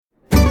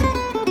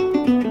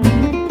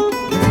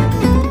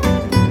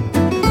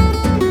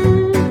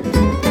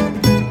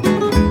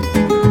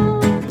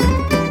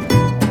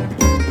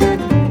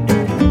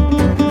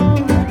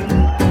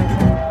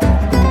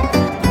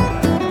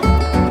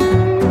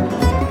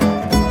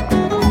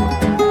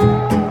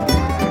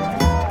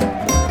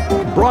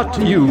brought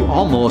to you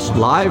almost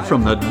live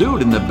from the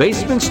Dude in the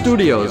Basement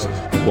Studios.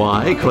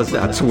 Why? Because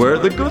that's where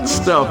the good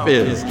stuff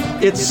is.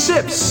 It's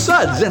Sips,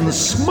 Suds, and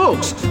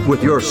Smokes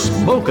with your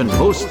smoking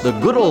hosts, the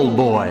good old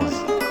boys.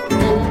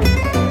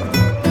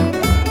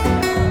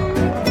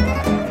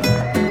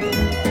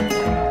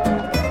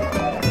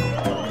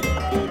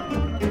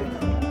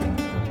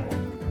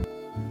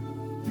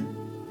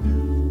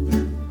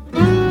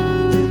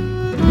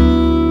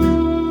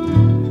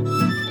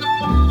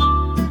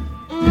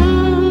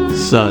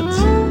 Suds,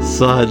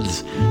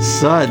 Suds,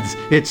 Suds.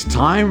 It's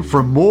time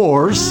for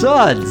more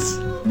Suds.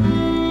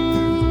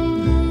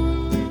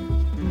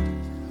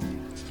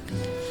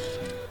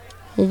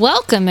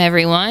 Welcome,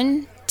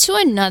 everyone, to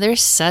another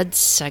Suds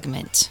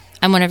segment.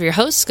 I'm one of your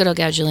hosts, good old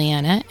gal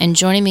Juliana, and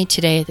joining me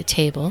today at the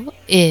table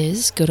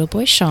is good old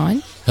boy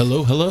Sean.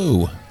 Hello,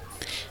 hello.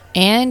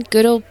 And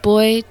good old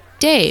boy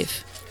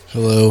Dave.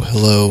 Hello,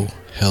 hello,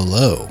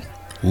 hello.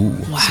 Ooh.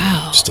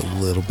 Wow. Just a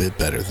little bit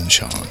better than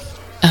Sean.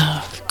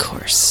 Of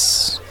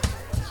course.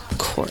 Of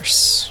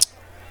course.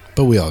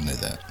 But we all knew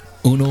that.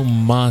 Uno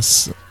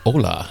mas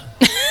hola.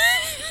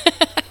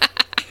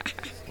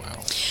 Wow.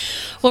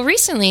 Well,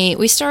 recently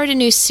we started a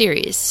new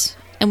series,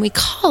 and we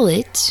call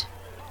it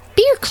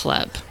Beer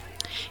Club.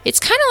 It's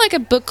kind of like a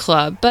book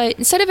club, but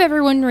instead of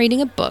everyone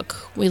reading a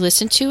book, we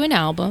listen to an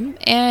album,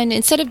 and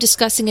instead of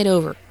discussing it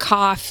over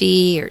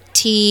coffee or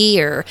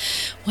tea or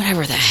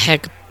whatever the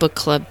heck book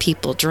club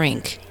people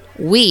drink,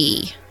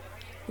 we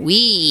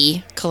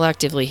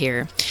collectively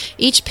here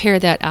each pair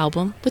that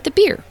album with a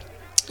beer,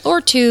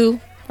 or 2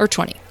 or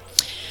 20.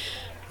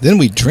 Then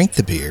we drink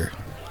the beer.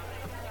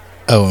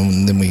 Oh,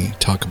 and then we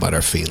talk about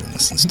our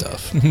feelings and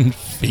stuff.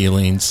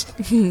 Feelings.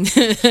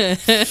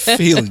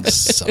 Feelings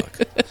suck.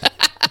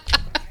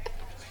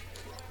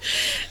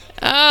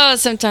 Oh,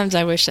 sometimes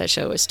I wish that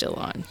show was still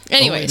on.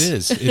 Anyways. Oh, it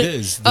is. It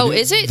is.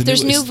 Is it?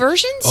 There's new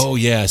versions? Oh,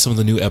 yeah. Some of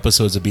the new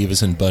episodes of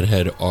Beavis and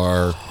Butthead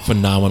are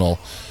phenomenal.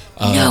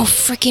 No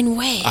freaking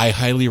way. I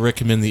highly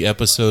recommend the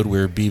episode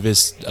where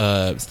Beavis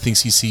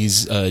thinks he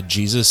sees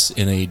Jesus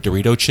in a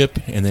Dorito chip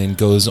and then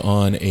goes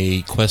on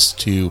a quest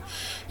to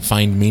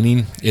find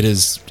meaning. It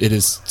is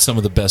some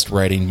of the best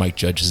writing Mike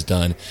Judge has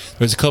done.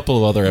 There's a couple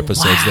of other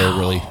episodes that are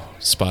really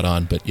spot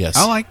on, but yes.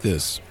 I like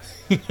this.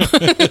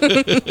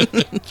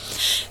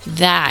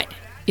 That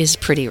is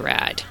pretty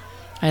rad.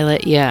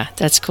 Yeah,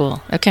 that's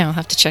cool. Okay, I'll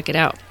have to check it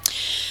out.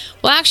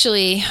 Well,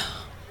 actually,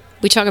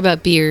 we talk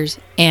about beers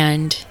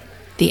and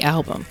the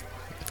album.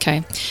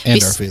 Okay.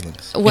 And our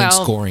feelings. Well, and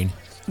scoring.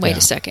 Wait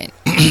a second.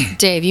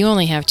 Dave, you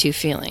only have 2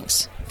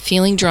 feelings.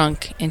 Feeling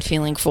drunk and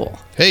feeling full.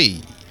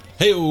 Hey.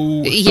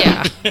 Hey-o.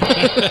 Yeah.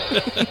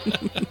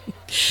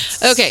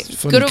 Okay. It's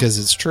funny because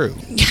it's true.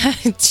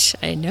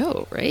 I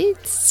know, right?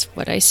 It's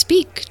what I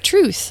speak.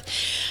 Truth.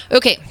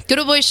 Okay. Good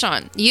old boy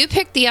Sean, you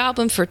picked the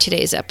album for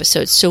today's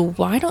episode, so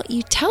why don't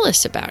you tell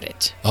us about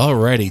it?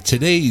 Alrighty.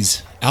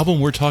 Today's album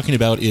we're talking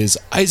about is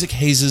Isaac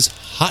Hayes'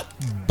 Hot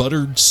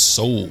Buttered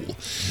Soul.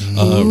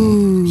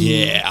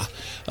 Yeah.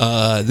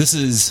 This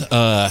is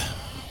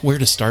where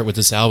to start with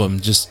this album.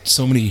 Just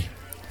so many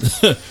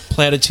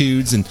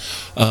platitudes, and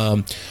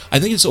I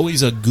think it's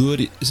always a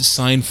good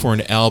sign for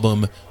an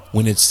album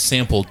when it's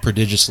sampled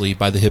prodigiously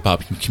by the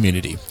hip-hop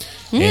community.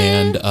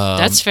 And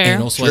that's fair.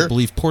 And also, Sure. I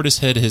believe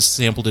Portishead has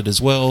sampled it as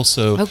well.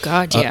 So, oh,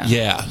 God, yeah.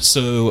 yeah.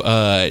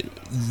 So,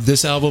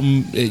 this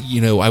album,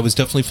 I was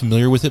definitely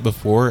familiar with it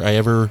before I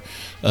ever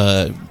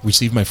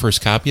received my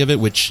first copy of it,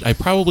 which I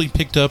probably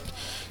picked up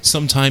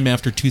sometime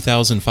after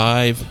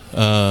 2005,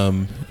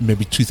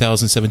 maybe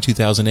 2007,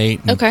 2008.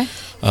 And, Okay.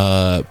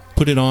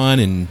 put it on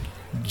and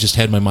just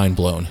had my mind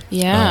blown.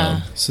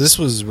 Yeah. So this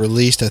was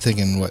released, I think,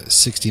 in what,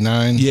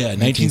 69? Yeah,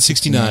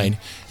 1969.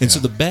 And so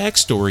the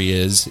backstory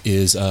is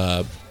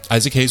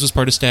Isaac Hayes was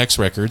part of Stax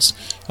Records.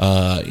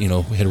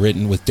 Had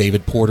written with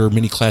David Porter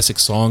many classic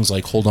songs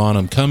like "Hold On,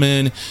 I'm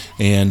Coming,"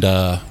 and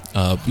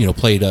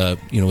played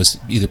was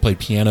either played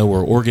piano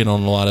or organ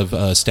on a lot of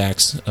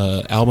Stax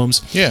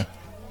albums. Yeah.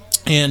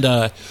 And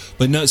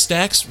but no,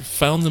 Stax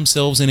found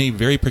themselves in a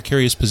very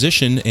precarious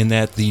position in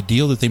that the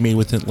deal that they made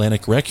with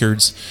Atlantic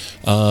Records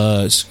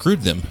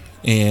screwed them.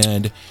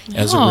 And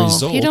as a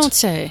result, you don't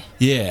say.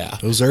 Yeah,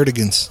 Those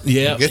Erdigans.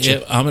 yeah,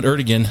 Ahmet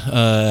Ertegun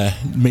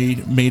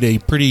made a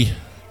pretty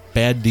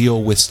bad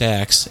deal with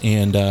Stax,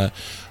 and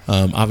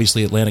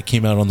obviously Atlantic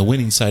came out on the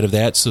winning side of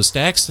that. So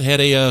Stax had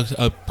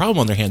a problem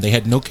on their hand. They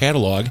had no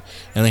catalog,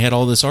 and they had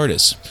all this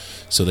artists.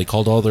 So they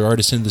called all their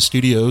artists into the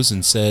studios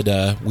and said,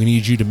 "We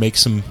need you to make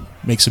some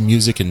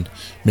music and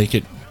make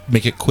it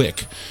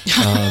quick."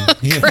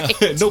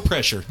 No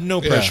pressure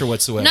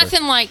whatsoever.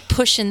 Nothing like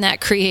pushing that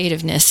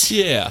creativeness.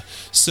 Yeah.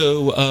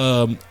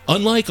 So,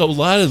 unlike a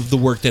lot of the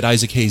work that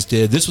Isaac Hayes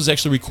did, this was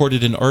actually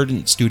recorded in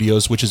Ardent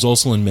Studios, which is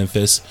also in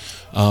Memphis.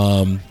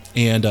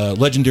 And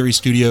Legendary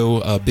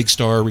Studio, Big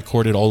Star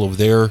recorded all of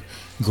their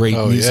great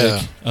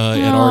music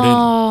at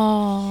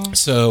Ardent.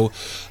 So,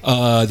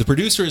 the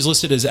producer is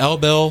listed as Al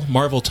Bell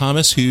Marvel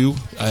Thomas, who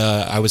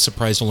I was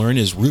surprised to learn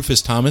is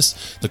Rufus Thomas,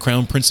 the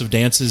Crown Prince of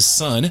Dance's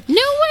son.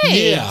 No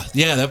way.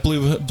 Yeah, that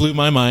blew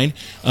my mind.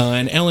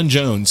 And Alan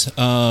Jones.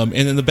 And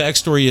then the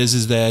backstory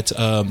is that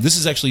this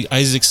is actually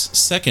Isaac's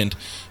second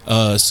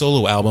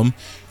solo album,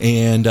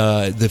 and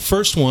the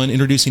first one,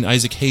 introducing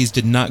Isaac Hayes,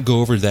 did not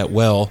go over that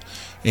well.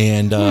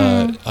 And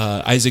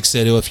Isaac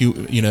said, "Oh,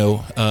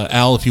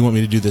 Al, if you want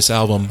me to do this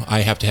album,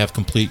 I have to have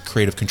complete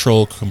creative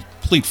control,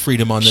 complete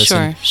freedom on this."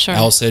 Sure.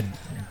 Al said,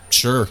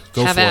 "Sure,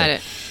 go Have for at it."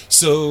 it.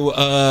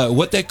 So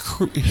what that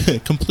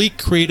complete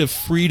creative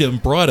freedom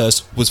brought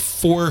us was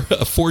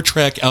a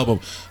 4-track album.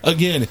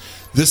 Again,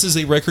 this is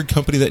a record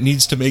company that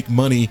needs to make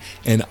money,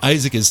 and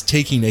Isaac is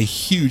taking a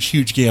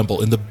huge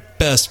gamble in the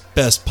best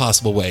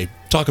possible way.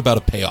 Talk about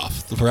a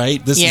payoff,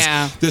 right? This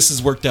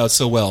has worked out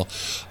so well.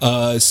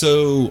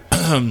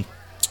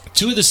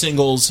 Two of the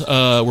singles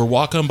were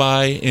 "Walk On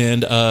By"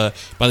 and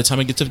 "By the Time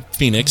I Get to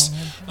Phoenix."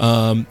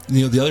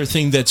 The other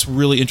thing that's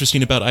really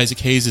interesting about Isaac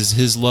Hayes is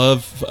his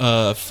love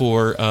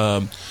for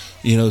some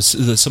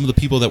of the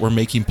people that were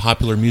making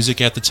popular music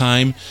at the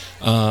time.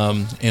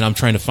 And I'm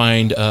trying to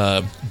find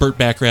Burt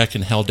Bacharach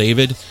and Hal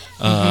David.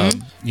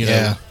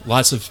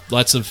 Lots of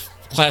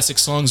classic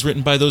songs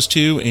written by those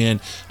two,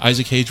 and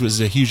Isaac Hayes was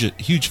a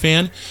huge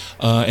fan.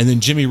 And then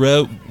Jimmy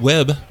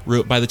Webb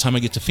wrote "By the Time I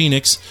Get to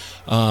Phoenix."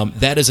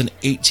 That is an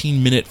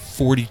 18-minute,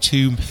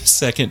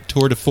 42-second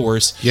tour de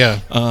force. Yeah.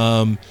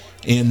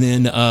 And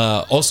then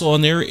also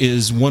on there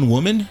is "One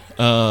Woman,"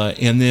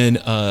 and then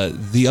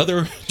the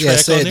other track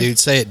say on it, there,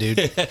 Say it,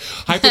 dude.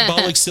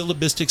 "Hyperbolic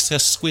Syllabistic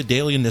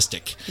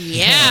Sesquidalianistic."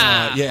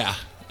 Yeah.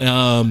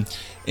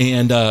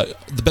 And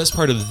the best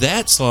part of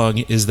that song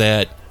is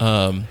that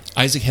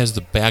Isaac has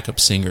the backup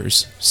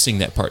singers sing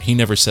that part. He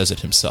never says it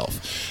himself.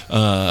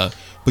 But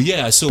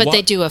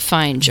they do a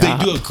fine job.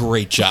 They do a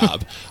great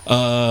job.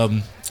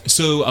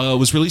 It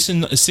was released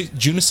in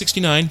June of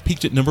 '69,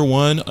 peaked at number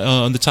 1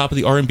 on the top of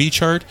the R&B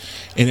chart,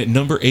 and at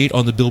number 8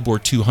 on the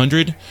Billboard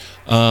 200.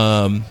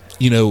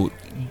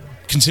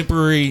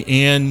 Contemporary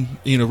and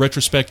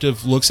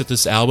retrospective looks at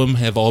this album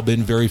have all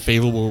been very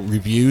favorable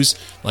reviews.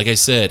 Like I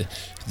said,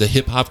 the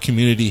hip hop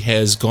community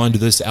has gone to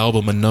this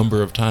album a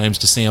number of times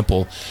to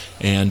sample,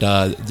 and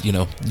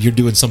you're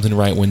doing something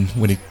right when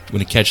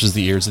it catches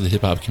the ears of the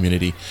hip hop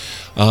community.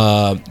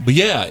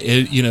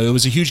 It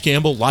was a huge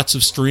gamble. Lots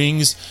of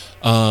strings,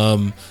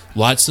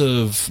 lots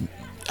of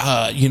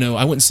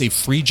I wouldn't say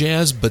free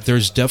jazz, but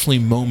there's definitely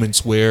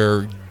moments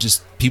where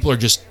just people are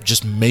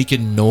just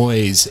making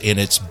noise, and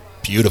it's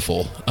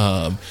beautiful.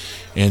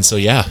 This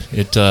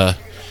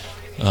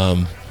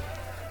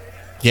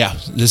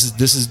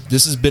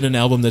has been an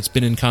album that's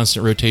been in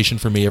constant rotation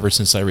for me ever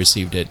since I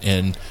received it,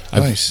 and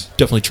I've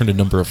definitely turned a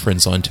number of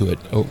friends onto it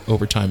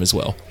over time as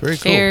well. Very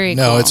cool.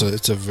 No, it's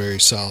a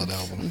very solid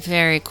album.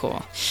 Very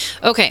cool.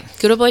 Okay,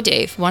 good old boy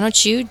Dave, why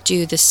don't you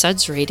do the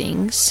Suds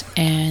ratings,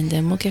 and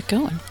then we'll get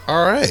going.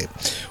 All right.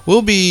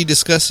 We'll be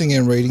discussing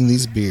and rating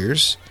these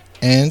beers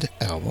and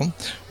album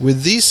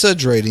with these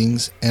Suds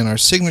ratings and our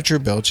signature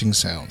belching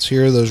sounds.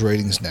 Here are those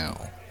ratings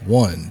now.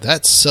 1,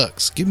 that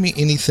sucks. Give me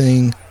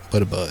anything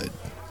but a bud.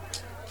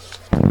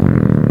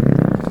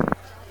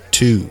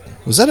 2,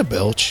 was that a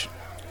belch?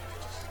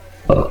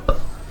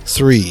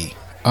 3,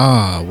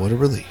 what a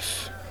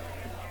relief.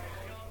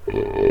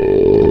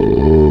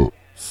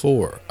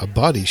 4, a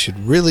body should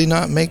really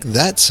not make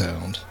that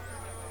sound.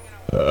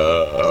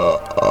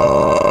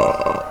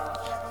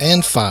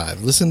 And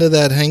 5, listen to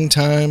that hang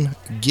time.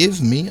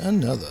 Give me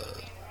another.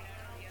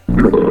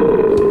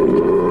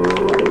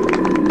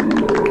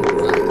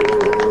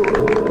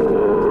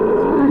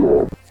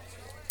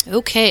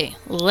 Okay,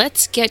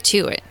 let's get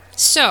to it.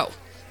 So,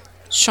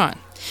 Sean,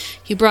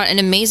 you brought an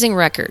amazing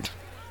record.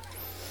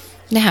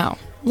 Now,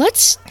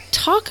 let's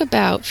talk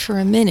about for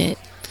a minute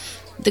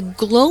the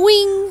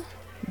glowing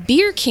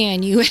beer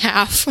can you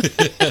have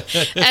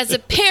as a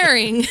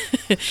pairing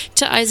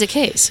to Isaac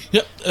Hayes.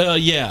 Yep.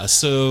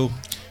 So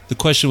the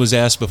question was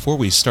asked before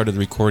we started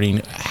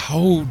recording,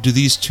 how do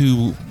these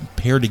two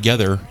pair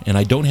together? And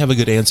I don't have a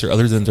good answer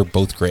other than they're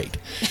both great.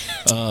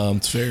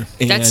 It's fair.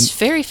 That's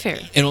very fair.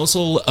 And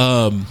also,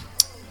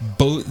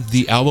 both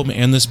the album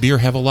and this beer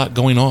have a lot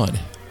going on.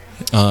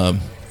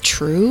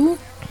 True.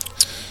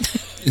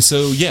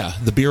 So,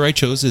 the beer I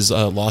chose is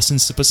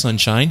Lawson's Sip of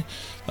Sunshine.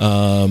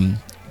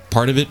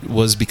 Part of it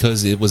was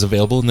because it was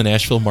available in the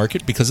Nashville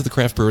market because of the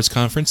Craft Brewers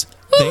Conference.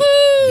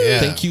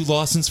 Thank you,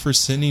 Lawson's, for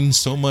sending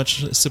so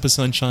much Sip of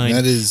Sunshine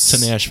to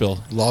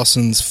Nashville.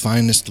 Lawson's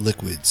Finest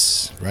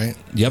Liquids, right?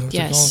 Yep.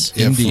 Yes.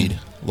 Indeed.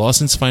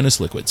 Lawson's Finest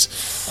Liquids.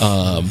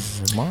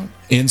 Vermont.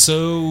 And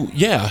so,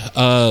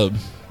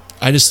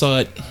 I just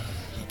thought,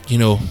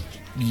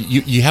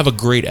 you have a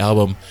great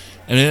album.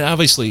 And then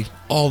obviously,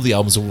 all the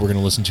albums that we're going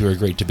to listen to are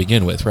great to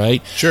begin with,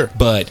 right? Sure.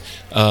 But,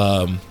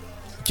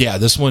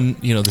 this one,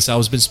 this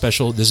album's been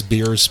special. This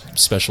beer is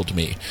special to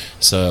me.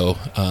 So,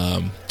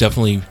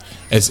 definitely,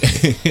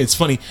 it's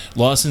funny,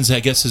 Lawson's,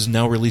 I guess, has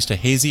now released a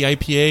hazy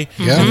IPA.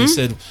 Yeah. And they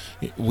said,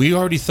 we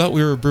already thought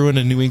we were brewing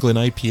a New England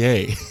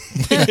IPA.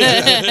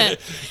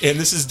 And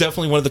this is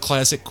definitely one of the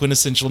classic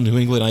quintessential New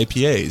England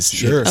IPAs.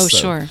 Sure.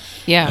 Sure.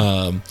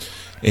 Yeah.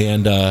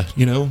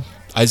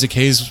 Isaac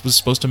Hayes was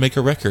supposed to make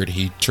a record.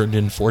 He turned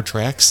in 4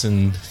 tracks,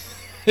 and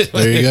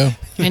There you go.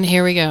 And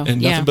here we go.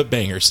 and yeah. nothing but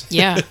bangers.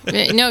 Yeah.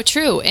 No,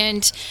 true.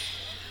 And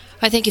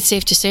I think it's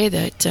safe to say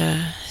that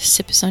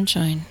Sip of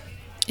Sunshine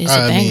is a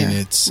banger.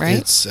 Right?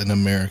 it's an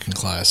American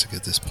classic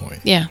at this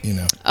point. Yeah. You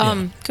know.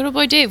 Good old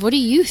boy Dave, what do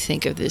you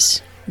think of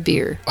this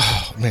beer?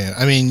 Oh man,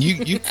 I mean,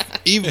 you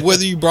even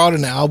whether you brought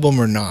an album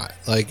or not,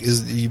 like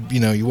you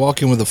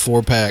walk in with a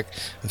 4-pack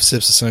of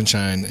Sips of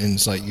Sunshine, and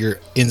it's like you're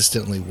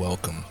instantly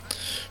welcome.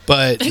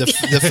 But the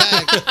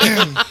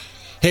fact,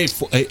 Hey,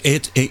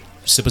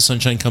 Sip of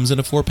Sunshine comes in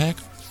a 4-pack.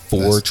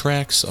 4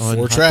 tracks on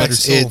 4 Hot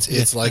tracks, Buttered Soul.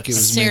 it's like it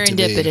was meant to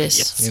be.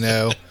 Serendipitous. You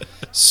know,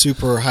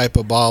 super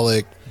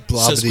hyperbolic,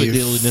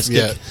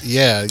 Sesquippedalistic.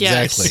 Yeah,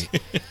 Yes.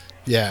 exactly.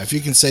 Yeah, if you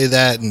can say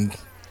that and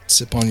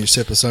sip on your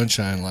Sip of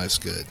Sunshine, life's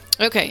good.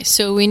 Okay,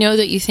 so we know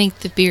that you think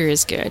the beer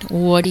is good.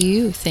 What do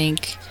you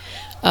think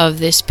of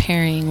this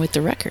pairing with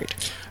the record?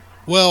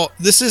 Well,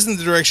 this isn't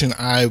the direction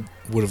I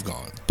would have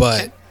gone,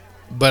 but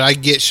I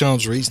get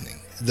Sean's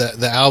reasoning.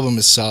 The album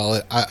is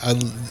solid. I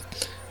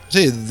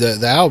tell you,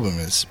 the album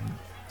is,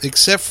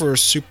 except for a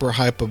super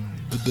hype thing,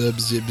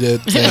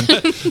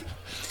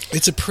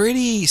 it's a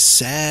pretty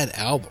sad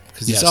album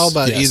because it's all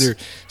about either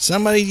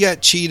somebody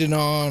got cheated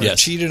on or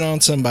cheated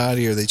on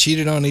somebody, or they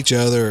cheated on each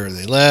other, or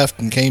they left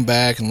and came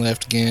back and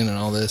left again, and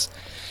all this.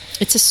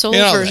 It's a soul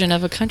version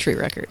of a country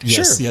record.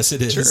 Yes, Sure. yes,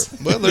 it is. Sure.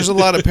 Well, there's a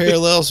lot of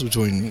parallels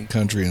between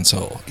country and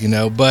soul, you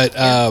know, but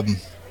I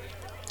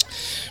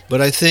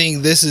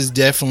think this is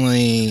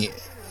definitely,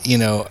 you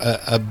know,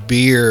 a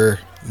beer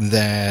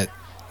that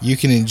you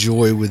can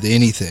enjoy with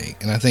anything.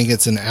 And I think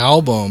it's an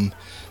album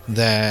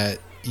that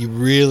you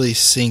really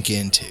sink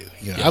into.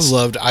 You know, Yes. I've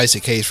loved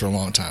Isaac Hayes for a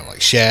long time,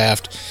 like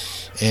Shaft,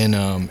 and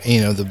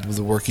you know,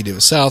 the work he did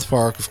with South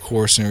Park, of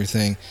course, and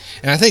everything.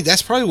 And I think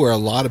that's probably where a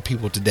lot of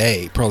people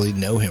today probably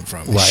know him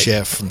from, is Right.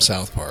 Chef from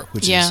South Park,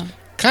 which Yeah. is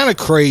kind of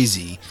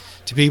crazy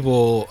to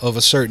people of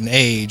a certain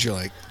age. You're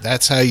like,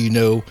 that's how you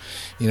know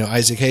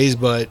Isaac Hayes.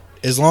 But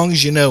as long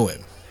as you know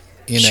him,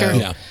 you know, Sure.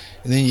 Yeah.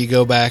 and then you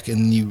go back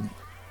and you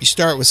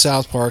start with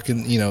South Park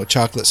and, you know,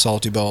 Chocolate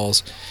Salty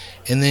Balls,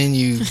 and then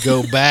you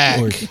go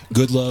back. Or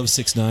Good Love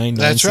 6ix9ine.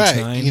 That's right.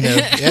 969. You know,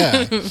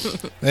 yeah.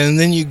 And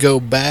then you go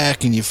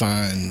back and you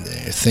find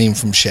a theme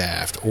from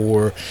Shaft,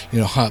 or, you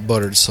know, Hot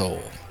Buttered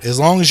Soul. As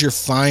long as you're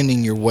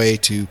finding your way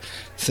to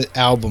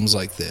albums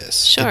like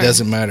this, Sure. it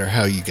doesn't matter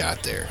how you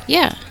got there.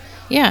 Yeah.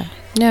 Yeah.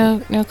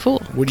 No, cool.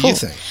 What do Cool. you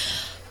think?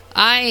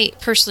 I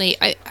personally,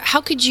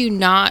 how could you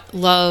not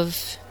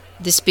love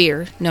this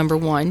beer, number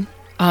one,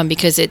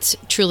 because it's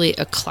truly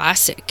a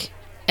classic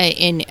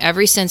in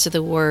every sense of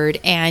the word,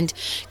 and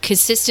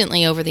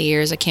consistently over the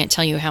years, I can't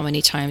tell you how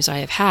many times I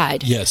have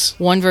had Yes.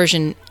 one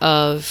version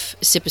of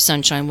Sip of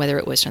Sunshine, whether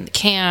it was from the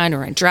can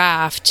or in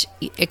draft,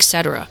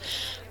 etc.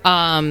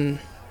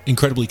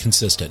 Incredibly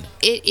consistent.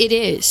 It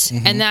is.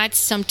 And that's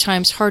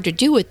sometimes hard to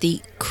do with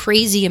the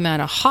crazy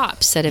amount of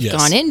hops that have Yes.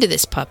 gone into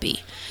this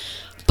puppy.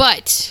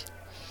 But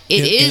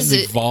it is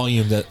and the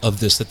volume of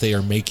this that they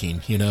are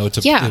making, you know,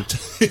 Yeah.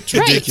 It's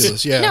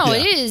ridiculous. Yeah. No,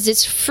 Yeah. it is.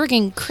 It's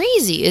friggin'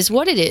 crazy, is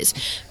what it is.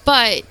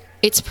 But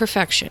it's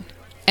perfection,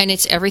 and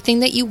it's everything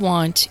that you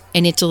want,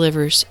 and it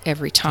delivers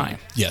every time.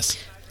 Yes.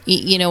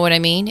 You know what I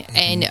mean?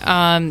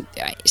 And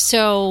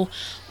so,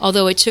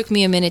 although it took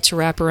me a minute to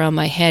wrap around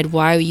my head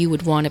why you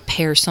would want to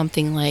pair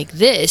something like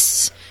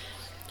this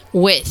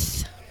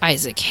with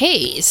Isaac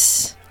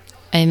Hayes,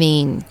 I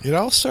mean, It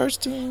all starts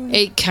to.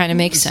 it kind of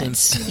makes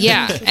sense.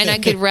 Yeah, and I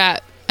could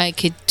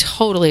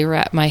totally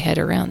wrap my head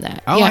around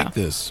that. I yeah. like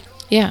this.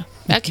 Yeah.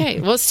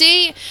 Okay. Well,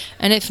 see,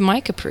 and if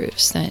Mike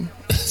approves, then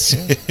it's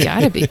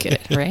gotta be good,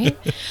 right?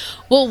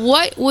 Well,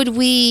 what would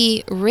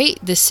we rate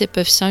the Sip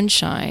of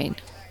Sunshine?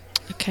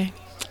 Okay.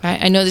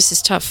 I know this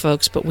is tough,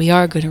 folks, but we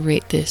are going to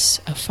rate this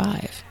a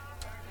 5.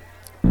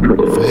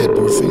 If I had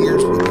more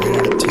fingers, we'd rate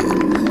it a 10.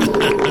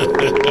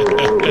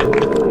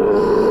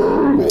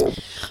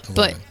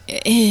 But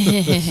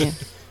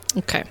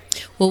okay.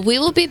 Well, we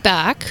will be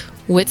back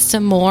with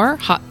some more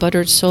Hot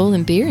Buttered Soul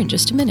and beer in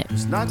just a minute.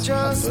 It's not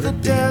just the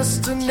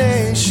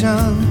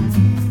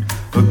destination,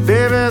 but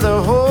baby,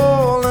 the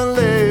whole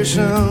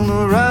elation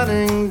of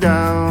riding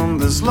down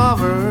this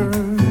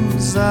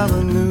lover's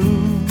avenue.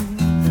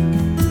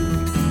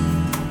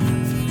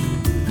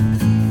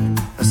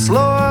 As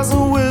slow as the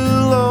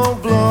willow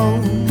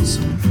blows,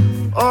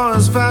 or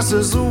as fast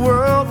as the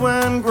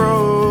whirlwind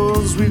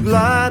grows, we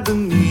glide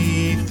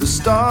beneath the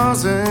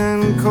stars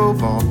in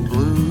cobalt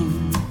blue.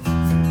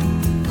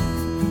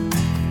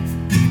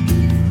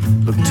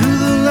 Look to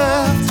the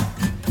left,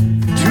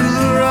 to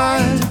the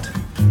right.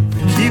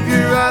 Keep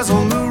your eyes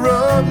on the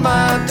road,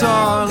 my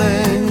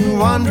darling,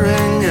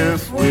 wondering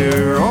if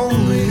we're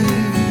only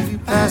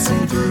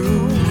passing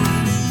through.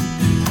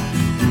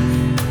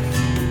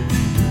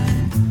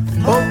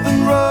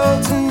 Open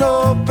roads and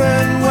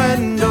open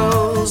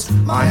windows,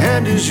 my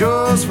hand is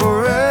yours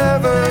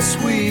forever,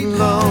 sweet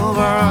love.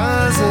 Our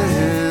eyes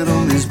ahead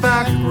on these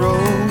back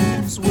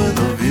roads with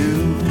a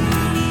view.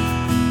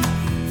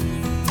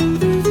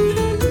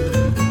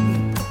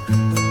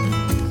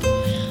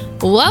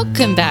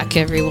 Welcome back,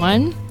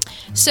 everyone.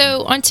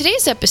 So, on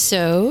today's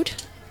episode,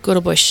 Good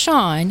Old Boy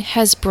Sean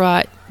has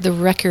brought the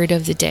record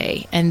of the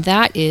day, and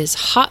that is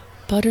Hot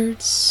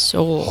Buttered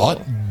Soul.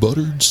 Hot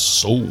Buttered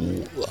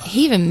Soul.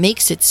 He even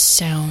makes it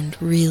sound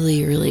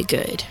really, really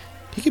good.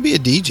 He could be a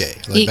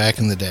DJ, like back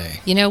in the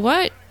day. You know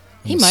what?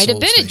 He On the might have Soul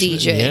been a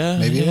Station. DJ. Yeah,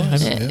 Maybe it yeah,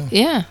 was. I mean,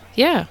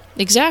 Yeah,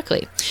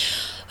 exactly.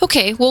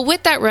 Okay, well,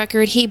 with that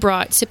record, he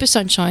brought Sip of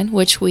Sunshine,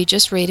 which we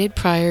just rated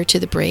prior to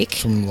the break.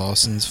 From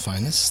Lawson's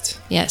Finest.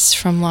 Yes,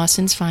 from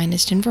Lawson's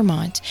Finest in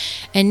Vermont.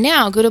 And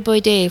now, good old boy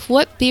Dave,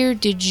 what beer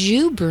did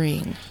you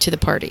bring to the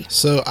party?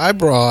 So I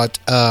brought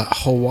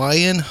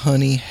Hawaiian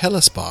Honey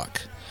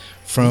Hellesbach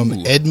from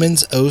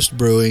Edmonds Oast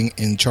Brewing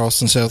in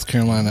Charleston, South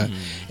Carolina.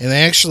 And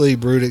they actually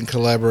brewed it in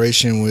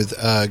collaboration with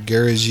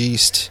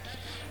Garagiste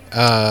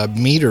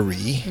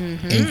Meadery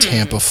in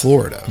Tampa,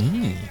 Florida.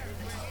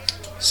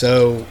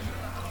 So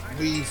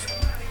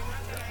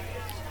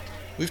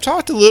we've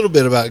talked a little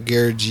bit about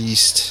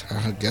Garagiste.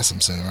 I guess I'm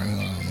saying it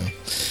right.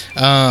 I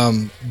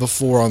don't know.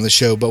 Before on the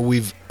show, but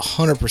we've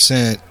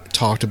 100%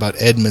 talked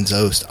about Edmonds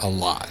Oast a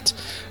lot.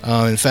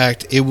 In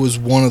fact, it was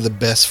one of the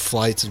best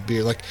flights of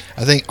beer. Like,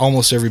 I think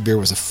almost every beer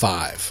was a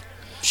 5.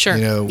 Sure.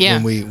 You know,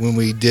 yeah. when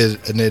we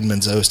did an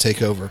Edmonds Oast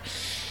takeover.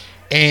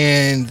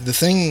 And the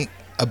thing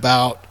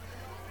about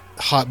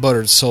Hot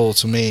Buttered Soul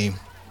to me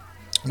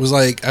was,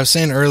 like I was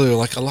saying earlier,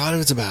 like a lot of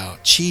it's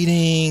about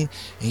cheating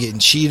and getting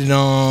cheated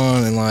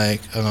on, and like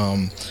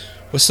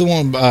what's the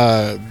one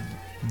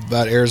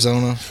about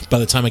Arizona? By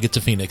the time I get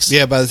to Phoenix.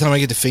 Yeah, by the time I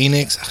get to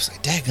Phoenix, I was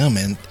like, daggum,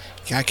 man,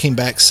 guy came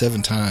back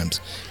 7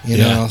 times. You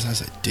know, I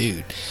was like,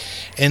 dude.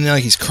 And then,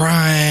 like, he's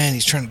crying,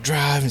 he's trying to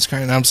drive, he's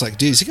crying. And I'm just like,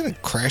 dude, is he gonna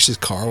crash his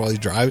car while he's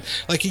driving?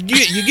 Like, you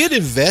get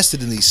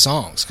invested in these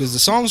songs because the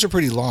songs are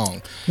pretty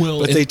long,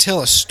 but they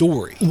tell a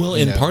story. Well,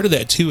 and part of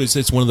that too is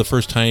it's one of the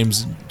first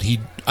times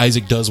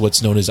Isaac does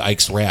what's known as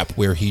Ike's rap,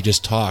 where he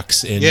just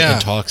talks and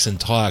talks and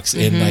talks,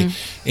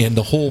 and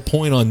the whole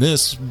point on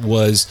this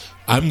was,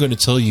 I'm going to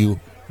tell you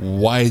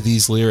why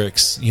these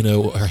lyrics,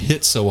 are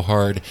hit so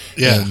hard.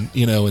 And,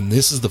 and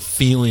this is the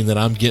feeling that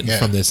I'm getting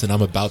from this, and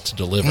I'm about to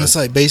deliver. And it's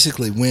like,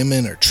 basically,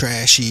 women are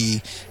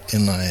trashy,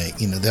 and like,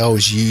 they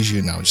always use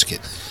you. No, I'm just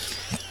kidding.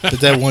 But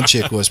that one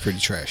chick was pretty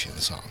trashy in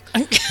the song.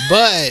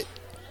 But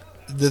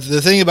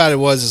the thing about it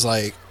is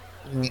like,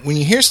 when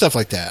you hear stuff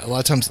like that, a lot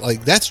of times,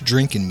 like, that's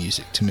drinking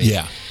music to me.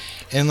 Yeah.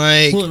 And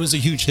like, well, it was a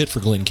huge hit for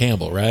Glenn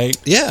Campbell, right?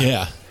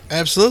 Yeah.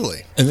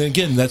 Absolutely. And then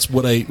again, that's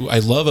what I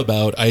love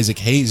about Isaac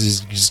Hayes,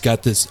 is he's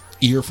got this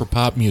ear for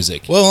pop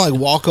music. Well, like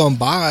Walk On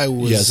By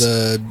was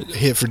a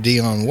hit for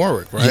Dionne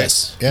Warwick, right?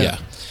 Yes. Yeah.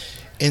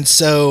 And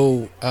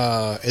so,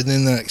 and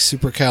then the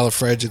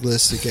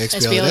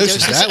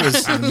supercalifragilisticexpialidocious, that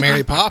was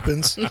Mary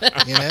Poppins,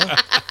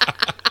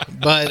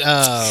 But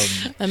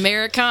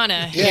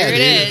Americana, yeah, here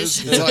it is.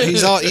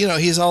 He's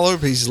all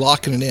over. He's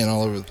locking it in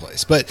all over the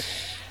place. But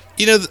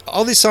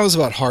all these songs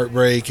about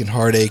heartbreak and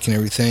heartache and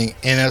everything,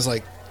 and I was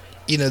like,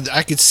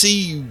 I could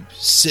see you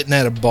sitting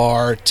at a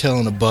bar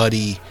telling a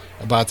buddy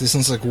about this,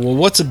 and it's like, well,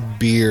 what's a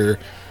beer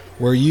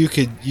where you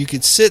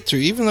could sit through,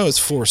 even though it's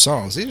 4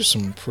 songs. These are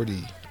some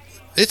pretty.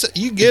 It's a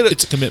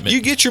commitment.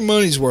 You get your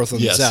money's worth on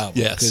this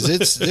album,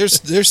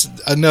 because there's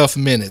enough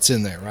minutes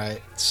in there,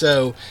 right?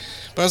 So,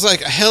 but I was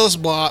like,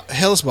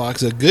 Hellesbach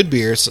is a good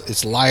beer.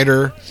 It's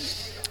lighter,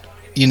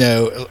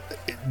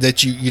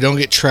 that you don't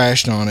get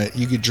trashed on it.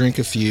 You could drink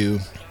a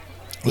few.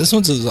 This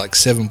one's like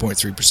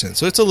 7.3%,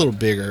 so it's a little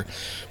bigger,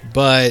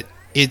 but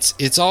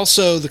it's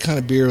also the kind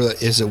of beer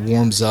that as it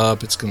warms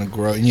up, it's going to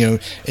grow,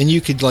 and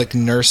you could like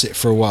nurse it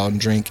for a while and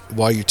drink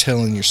while you're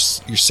telling your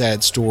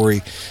sad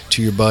story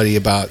to your buddy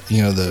about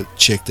the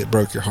chick that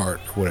broke your heart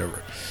or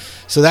whatever.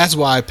 So that's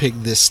why I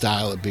picked this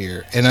style of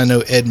beer, and I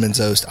know Edmonds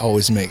Oast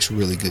always makes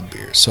really good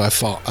beers, so I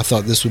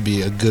thought this would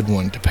be a good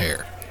one to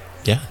pair.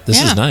 Yeah,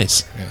 this is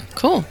nice. Yeah.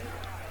 Cool.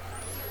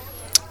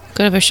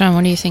 Good about Sean.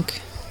 What do you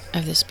think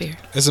of this beer?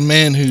 As a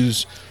man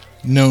who's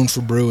known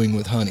for brewing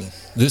with honey,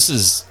 this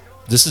is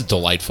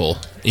delightful.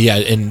 Yeah,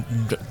 and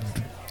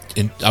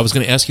I was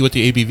going to ask you what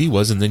the ABV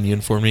was, and then you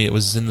informed me it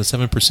was in the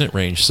 7%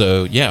 range.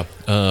 So yeah,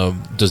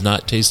 does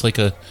not taste like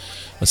a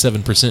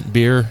 7%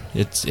 beer.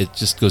 It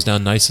just goes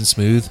down nice and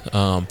smooth.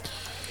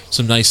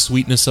 Some nice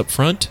sweetness up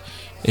front,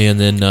 and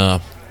then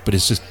but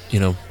it's just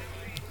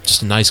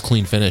just a nice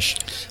clean finish.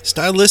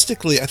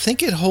 Stylistically, I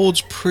think it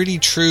holds pretty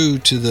true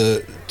to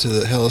the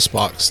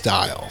Hellesbach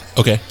style.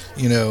 Okay.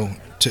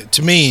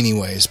 To me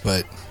anyways,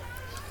 but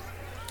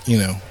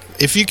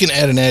if you can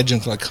add an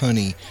adjunct like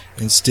honey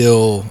and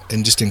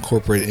just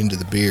incorporate it into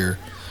the beer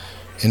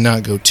and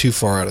not go too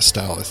far out of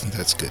style, I think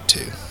that's good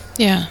too.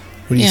 Yeah.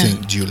 What do you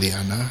think,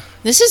 Juliana?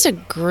 This is a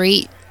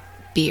great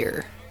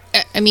beer.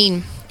 I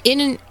mean,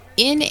 in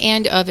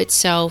and of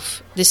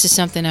itself, this is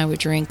something I would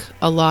drink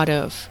a lot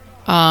of.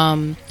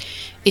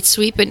 It's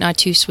sweet, but not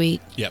too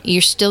sweet. Yep.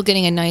 You're still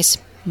getting a nice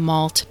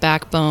malt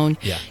backbone.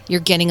 Yeah.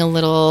 You're getting a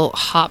little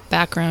hop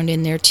background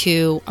in there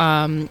too,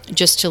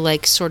 just to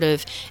like sort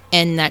of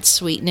end that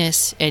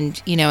sweetness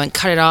and and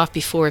cut it off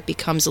before it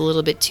becomes a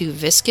little bit too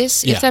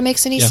viscous. If that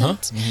makes any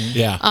sense. Mm-hmm.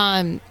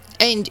 Yeah.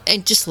 and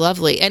just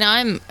lovely. And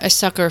I'm a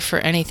sucker for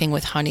anything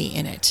with honey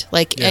in it,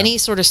 like any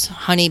sort of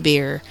honey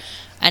beer,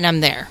 and I'm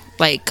there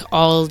like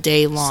all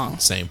day long.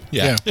 Same.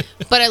 Yeah.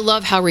 But I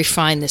love how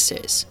refined this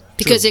is.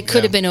 Because it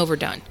could have been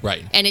overdone.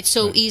 Right. And it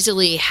so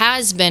easily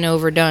has been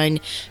overdone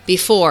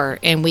before,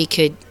 and we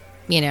could,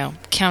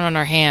 count on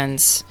our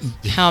hands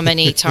how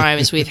many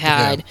times we've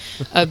had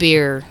a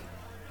beer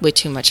with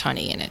too much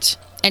honey in it.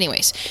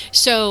 Anyways,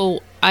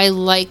 so I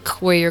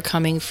like where you're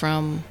coming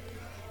from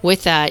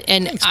with that.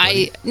 And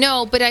Thanks,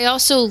 but I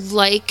also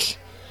like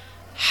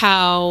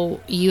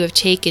how you have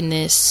taken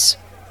this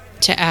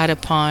to add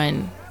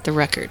upon the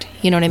record.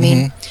 You know what I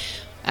mean?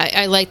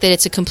 I like that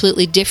it's a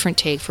completely different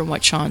take from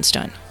what Sean's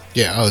done.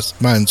 Yeah,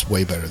 mine's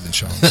way better than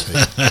Sean's.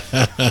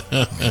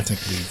 I think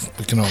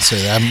we can all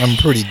say that. I'm a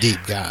pretty deep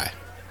guy.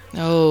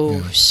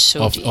 Oh,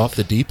 so deep. Off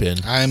the deep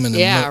end. I'm an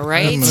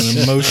right? I'm an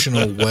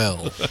emotional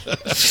well.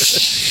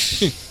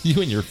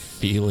 You and your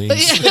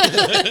feelings.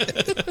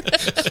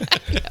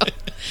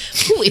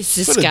 Who is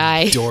this What a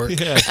guy? dork.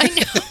 I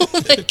know,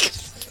 like,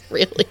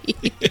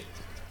 really?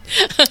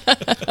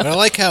 But I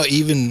like how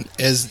even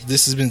as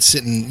this has been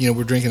sitting,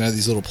 we're drinking out of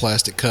these little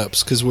plastic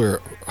cups because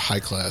we're a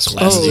high-class Oh,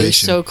 organization. it's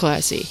so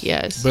classy,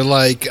 yes. But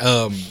like,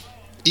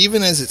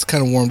 even as it's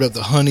kind of warmed up,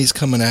 the honey's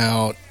coming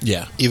out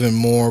Yeah. even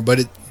more. But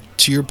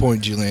to your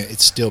point, Julian,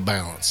 it's still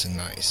balanced and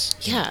nice.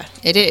 Yeah,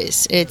 it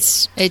is.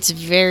 It's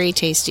very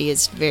tasty.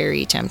 It's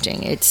very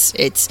tempting.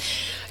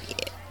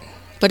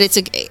 But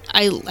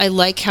I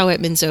like how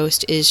Edmund's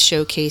Oast is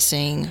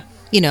showcasing,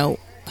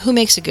 who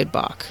makes a good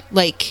bock,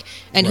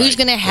 and who's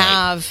going to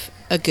have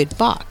a good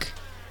bock.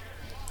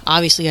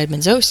 Obviously,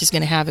 Edmund's Oast is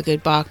going to have a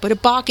good bock, but a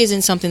bock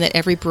isn't something that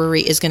every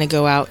brewery is going to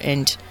go out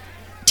and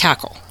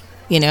tackle.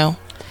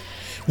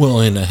 Well,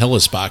 and a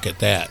Hellesbach at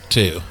that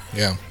too.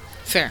 Yeah,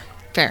 Fair.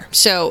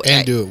 So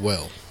and do it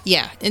well.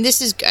 Yeah, and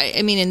this is,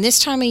 in this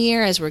time of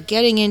year, as we're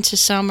getting into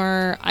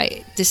summer,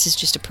 this is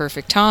just a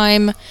perfect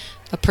time,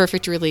 a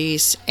perfect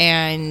release,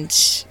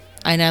 and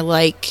I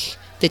like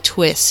the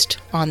twist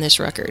on this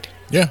record.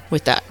 Yeah.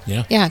 With that.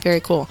 Yeah. Yeah, very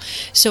cool.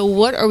 So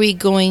what are we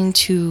going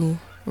to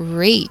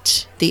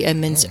rate the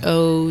Edmund's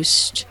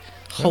Oast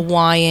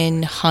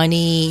Hawaiian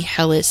Honey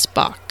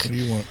Hellesbach? What do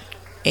you want?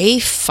 A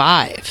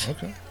 5.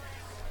 Okay.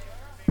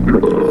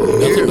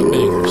 Nothing but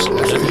bangers.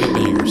 Nothing but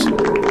bangers.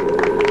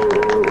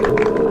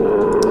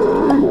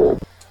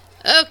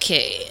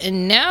 Okay,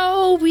 and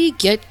now we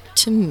get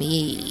to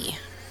me.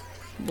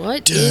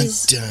 What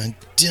is... Dun,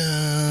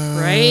 dun.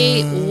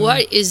 Right?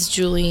 What is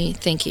Julie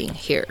thinking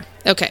here?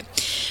 Okay.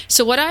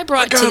 So what I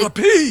brought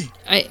pee.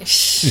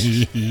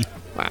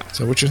 Wow. Is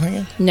that what you're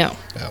thinking? No.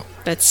 Oh.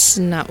 That's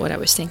not what I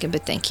was thinking,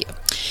 but thank you.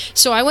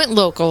 So I went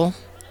local.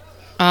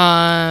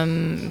 I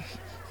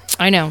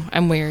know,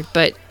 I'm weird,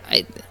 but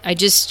I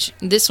just,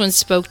 this one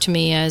spoke to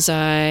me as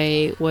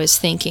I was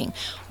thinking,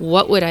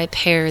 what would I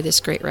pair this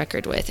great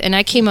record with? And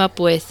I came up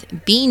with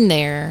Bean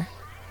There,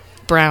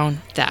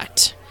 Brown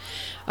That.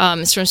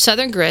 It's from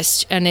Southern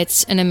Grist, and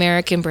it's an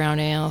American brown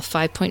ale,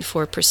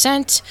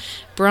 5.4%.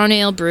 Brown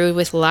ale brewed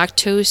with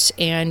lactose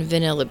and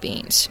vanilla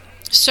beans.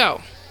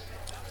 So,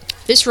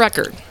 this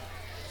record,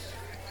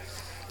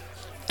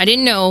 I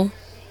didn't know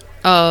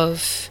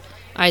of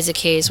Isaac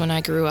Hayes when I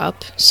grew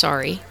up.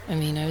 Sorry.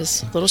 I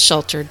was a little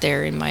sheltered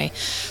there in my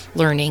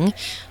learning.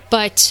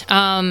 But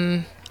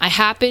I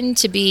happened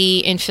to be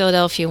in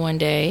Philadelphia one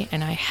day,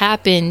 and I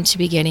happened to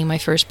be getting my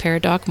first pair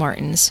of Doc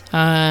Martens.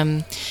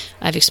 I've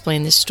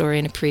explained this story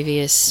in a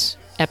previous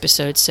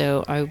episode,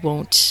 so I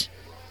won't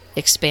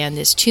expand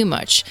this too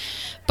much.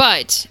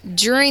 But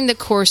during the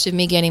course of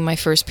me getting my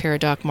first pair of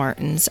Doc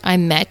Martens, I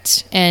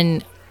met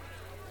and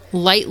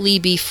lightly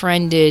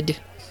befriended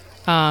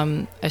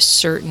a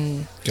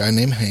certain Guy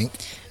named Hank.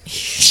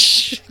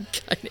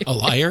 A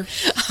liar?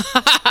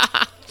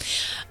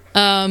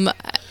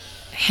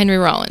 Henry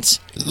Rollins.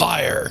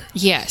 Liar.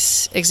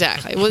 Yes,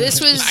 exactly. Well, this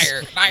was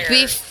Liar.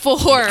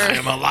 before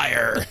I'm a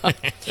liar.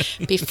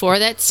 before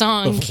that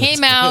song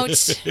came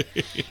out.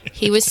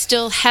 He was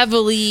still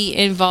heavily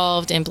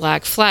involved in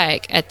Black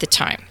Flag at the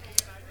time,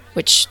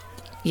 which,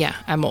 yeah,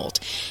 I'm old.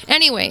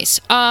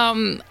 Anyways,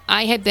 I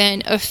had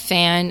been a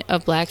fan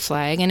of Black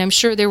Flag, and I'm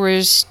sure there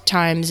was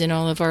times in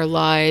all of our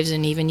lives,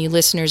 and even you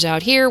listeners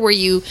out here, where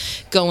you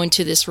go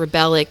into this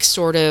rebellic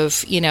sort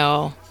of,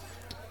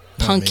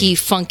 punky,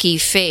 funky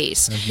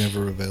phase. I've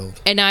never rebelled.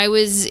 And I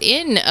was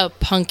in a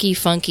punky,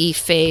 funky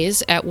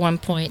phase at one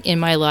point in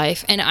my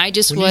life, and I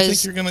just When do you think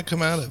was you're going to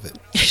come out of it?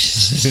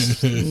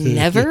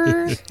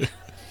 never.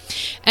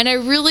 And I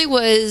really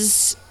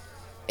was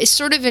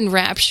sort of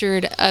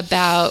enraptured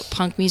about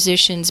punk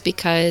musicians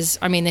because,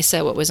 they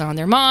said what was on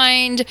their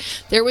mind.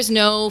 There was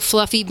no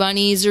fluffy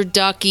bunnies or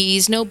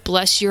duckies, no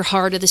bless your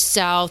heart of the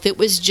South. It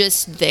was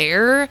just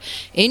there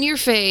in your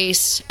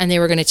face, and they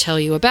were going to tell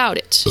you about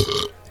it.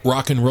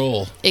 Rock and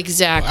roll.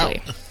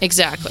 Exactly. Wow.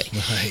 Exactly.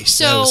 Nice.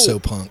 So- That was so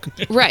punk.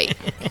 Right.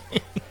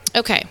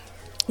 Okay.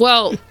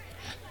 Well,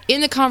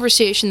 in the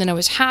conversation that I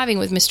was having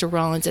with Mr.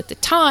 Rollins at the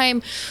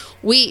time,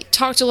 we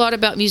talked a lot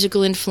about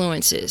musical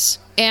influences.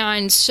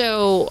 And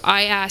so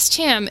I asked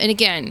him, and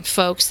again,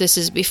 folks, this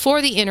is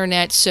before the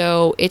internet,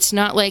 so it's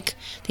not like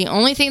the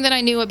only thing that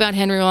I knew about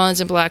Henry Rollins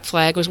and Black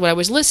Flag was what I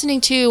was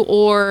listening to,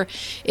 or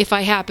if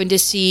I happened to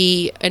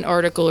see an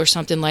article or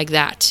something like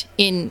that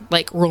in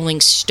like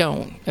Rolling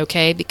Stone,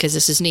 okay? Because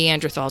this is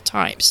Neanderthal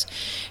times.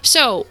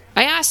 So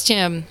I asked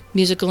him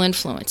musical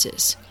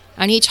influences,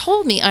 and he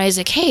told me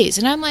Isaac Hayes,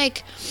 and I'm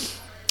like,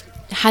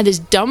 had this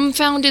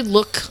dumbfounded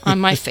look on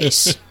my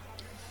face.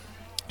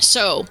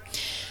 So,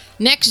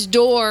 next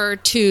door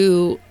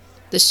to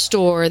the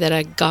store that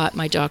I got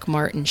my Doc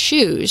Marten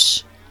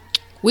shoes,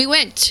 we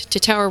went to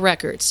Tower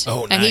Records.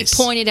 Oh, and he nice.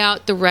 pointed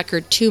out the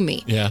record to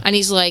me. Yeah. And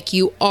he's like,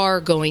 you are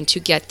going to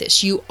get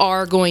this. You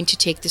are going to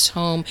take this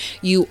home.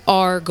 You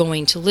are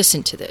going to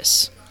listen to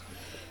this.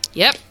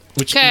 Yep.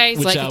 Which okay,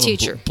 it's like album? a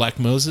teacher. Black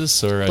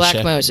Moses or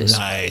Black Moses.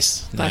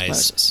 Nice, Black nice.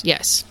 Moses.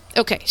 Yes.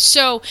 Okay,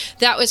 so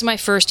that was my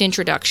first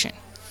introduction.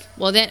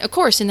 Well, then, of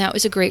course, and that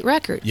was a great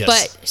record. Yes.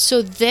 But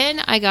so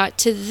then I got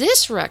to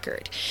this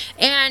record.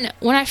 And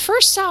when I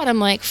first saw it, I'm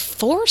like,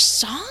 4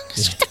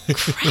 songs? What the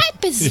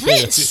crap is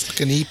this? Like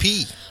an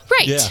EP.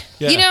 Right.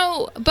 Yeah. You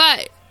know,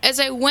 but as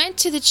I went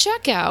to the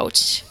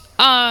checkout,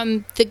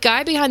 the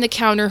guy behind the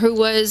counter who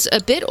was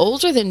a bit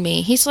older than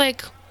me, he's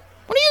like,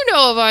 what do you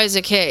know of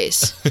Isaac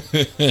Hayes?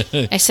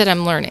 I said,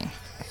 I'm learning.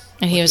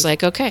 And he was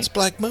like, okay. It's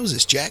Black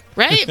Moses, Jack.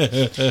 Right?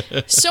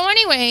 So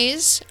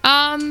anyways,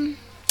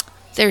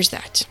 there's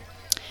that.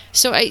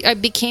 So I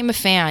became a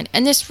fan.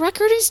 And this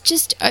record is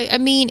just, I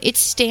mean, it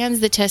stands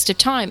the test of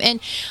time.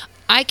 And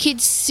I could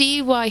see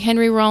why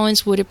Henry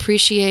Rollins would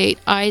appreciate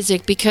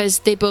Isaac, because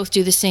they both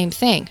do the same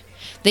thing.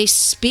 They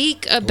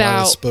speak A lot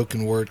about... of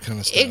spoken word kind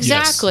of stuff.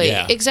 Exactly,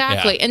 Yes, yeah,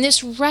 exactly. yeah. And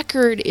this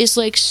record is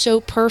like so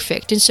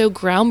perfect and so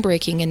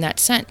groundbreaking in that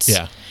sense.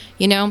 Yeah.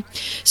 You know?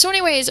 So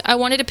anyways, I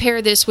wanted to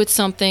pair this with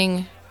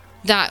something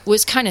that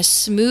was kind of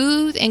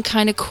smooth and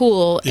kind of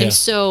cool. Yeah. And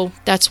so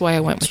that's why I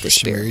went with this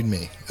She beer. married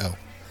me. Oh,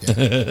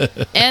 yeah.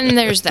 And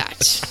there's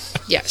that.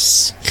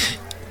 Yes.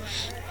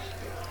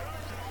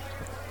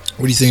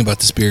 What do you think about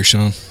this beer,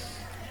 Sean?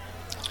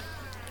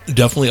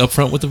 Definitely up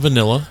front with the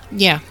vanilla.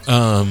 Yeah.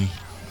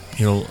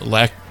 You know,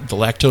 the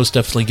lactose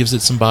definitely gives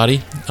it some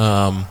body.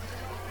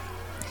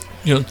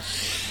 You know,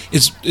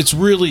 it's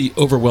really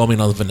overwhelming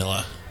on the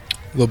vanilla.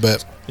 A little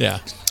bit. Yeah.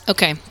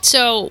 Okay.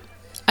 So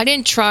I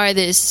didn't try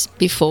this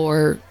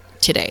before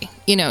today,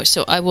 you know,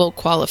 so I will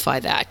qualify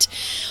that.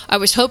 I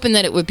was hoping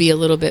that it would be a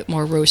little bit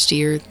more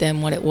roastier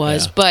than what it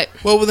was, Yeah. but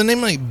Well, with a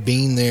name like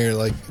Bean there,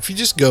 like if you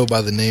just go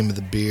by the name of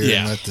the beer Yeah.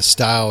 and not the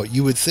style,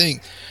 you would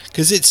think,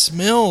 because it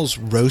smells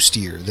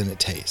roastier than it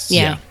tastes.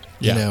 yeah.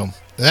 Yeah. You know, and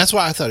that's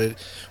why I thought it,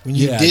 when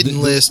you Yeah, didn't the-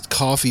 list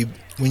coffee,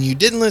 when you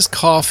didn't list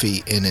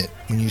coffee in it,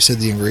 when you said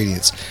the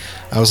ingredients,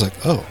 I was like,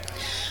 oh,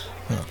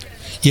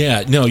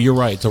 Yeah, no, you're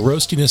right. The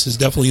roastiness is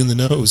definitely in the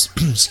nose.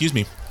 Excuse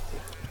me.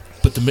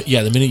 But the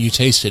minute you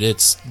taste it,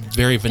 it's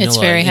very vanilla.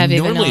 very And heavy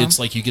normally vanilla. it's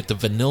like you get the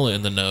vanilla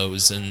in the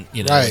nose, and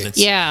you know, Right. and it's,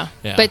 Yeah.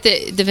 Yeah. But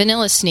the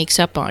vanilla sneaks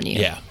up on you.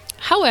 yeah,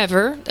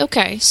 However,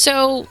 okay,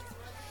 so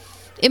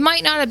it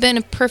might not have been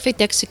a perfect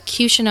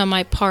execution on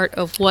my part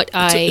of what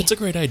it's a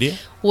great idea.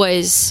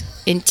 was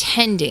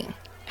intending.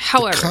 the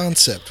However,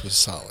 concept was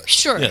solid.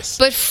 sure. Yes.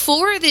 But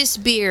for this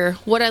beer,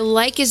 what I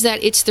like is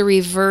that it's the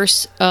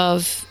reverse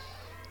of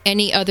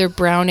any other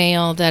brown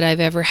ale that I've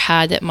ever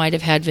had that might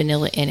have had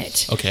vanilla in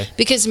it. Okay.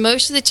 Because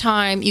most of the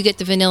time you get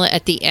the vanilla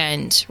at the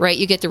end, right?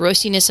 You get the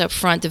roastiness up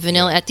front, the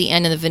vanilla at the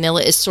end, and the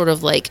vanilla is sort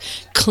of like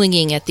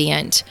clinging at the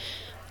end.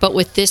 But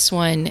with this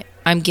one,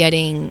 I'm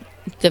getting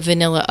the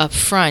vanilla up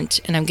front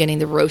and I'm getting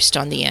the roast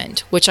on the end,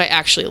 which I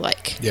actually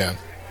like. Yeah.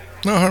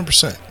 No,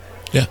 100%.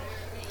 Yeah,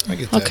 I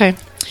get that. Okay.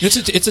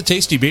 it's a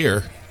tasty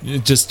beer.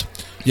 It just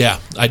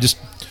I just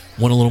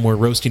want a little more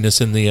roastiness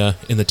in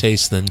the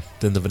taste than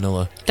the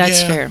vanilla.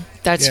 That's Yeah. fair.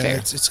 That's Yeah, fair.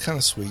 It's kind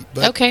of sweet.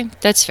 But Okay,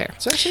 that's fair.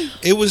 it's actually,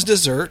 it was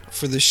dessert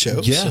for this show.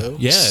 Yeah, So.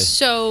 yeah.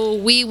 So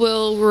we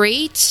will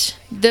rate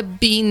the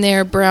Bean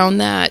There Brown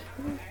That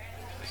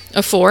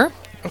a 4.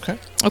 Okay.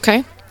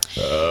 Okay.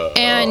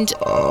 And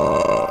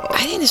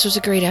I think this was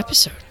a great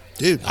episode.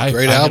 Dude, I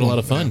great had album. a lot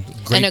of fun.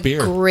 Great and a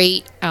beer.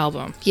 great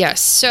album.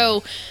 Yes.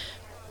 So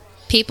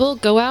people,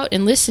 go out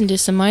and listen to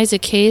some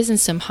Isaac Hayes and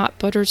some Hot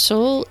Buttered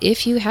Soul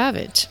if you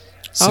haven't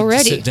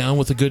already. Sit down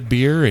with a good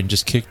beer and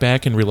just kick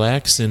back and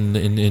relax and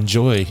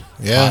enjoy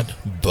Yeah.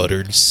 hot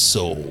buttered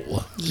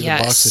soul. Get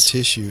Yes. a box of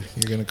tissue.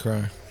 You're going to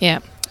cry. Yeah.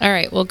 All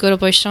right. Well, good old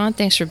boy Sean,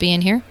 thanks for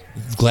being here.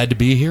 Glad to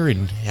be here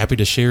and happy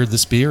to share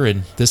this beer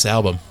and this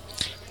album.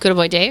 Good old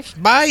boy Dave.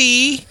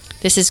 Bye.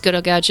 This is good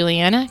old gal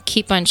Juliana.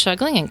 Keep on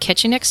chuggling and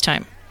catch you next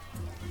time.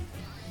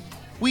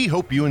 We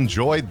hope you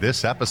enjoyed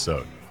this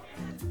episode.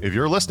 If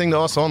you're listening to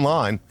us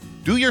online,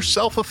 do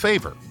yourself a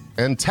favor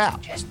and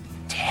tap Just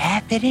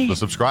tap it in. the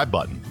subscribe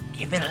button.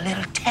 Give it a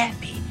little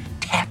tappy.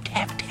 Tap,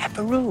 tap,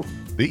 tap-a-roo.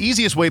 The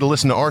easiest way to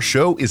listen to our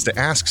show is to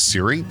ask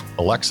Siri,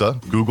 Alexa,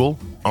 Google,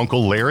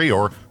 Uncle Larry,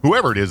 or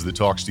whoever it is that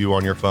talks to you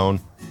on your phone.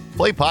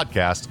 Play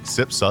podcast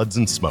Sip, Suds,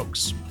 and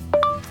Smokes.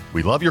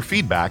 We love your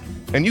feedback,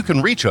 and you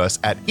can reach us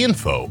at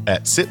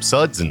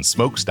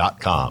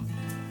info@sipsudsandsmokes.com.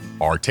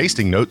 Our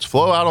tasting notes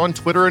flow out on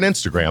Twitter and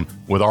Instagram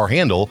with our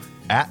handle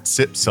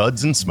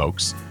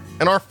 @sipsudsandsmokes,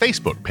 and our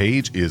Facebook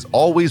page is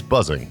always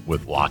buzzing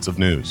with lots of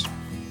news.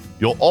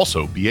 You'll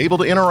also be able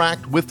to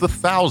interact with the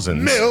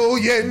thousands,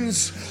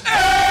 Millions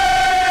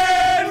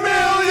and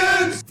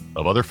millions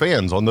of other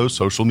fans on those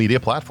social media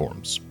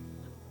platforms.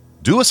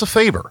 Do us a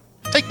favor.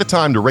 Take the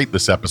time to rate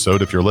this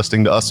episode if you're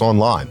listening to us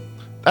online.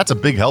 That's a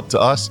big help to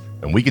us,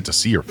 and we get to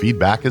see your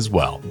feedback as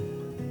well.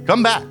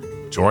 Come back,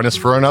 join us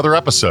for another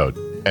episode,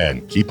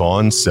 and keep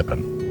on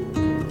sipping.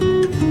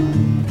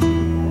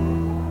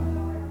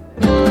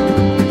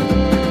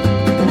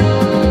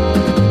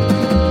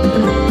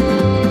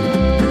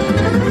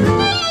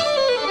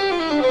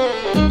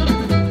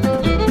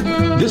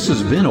 This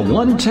has been a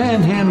One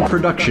Tan Hand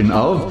production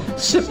of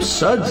Sip,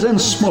 Suds, and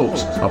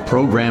Smokes, a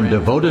program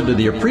devoted to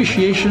the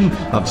appreciation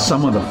of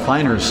some of the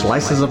finer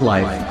slices of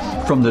life.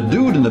 From the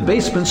Dude in the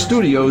Basement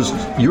Studios,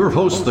 your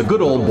hosts, the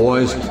Good Old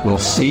Boys, will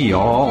see you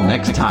all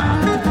next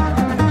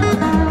time.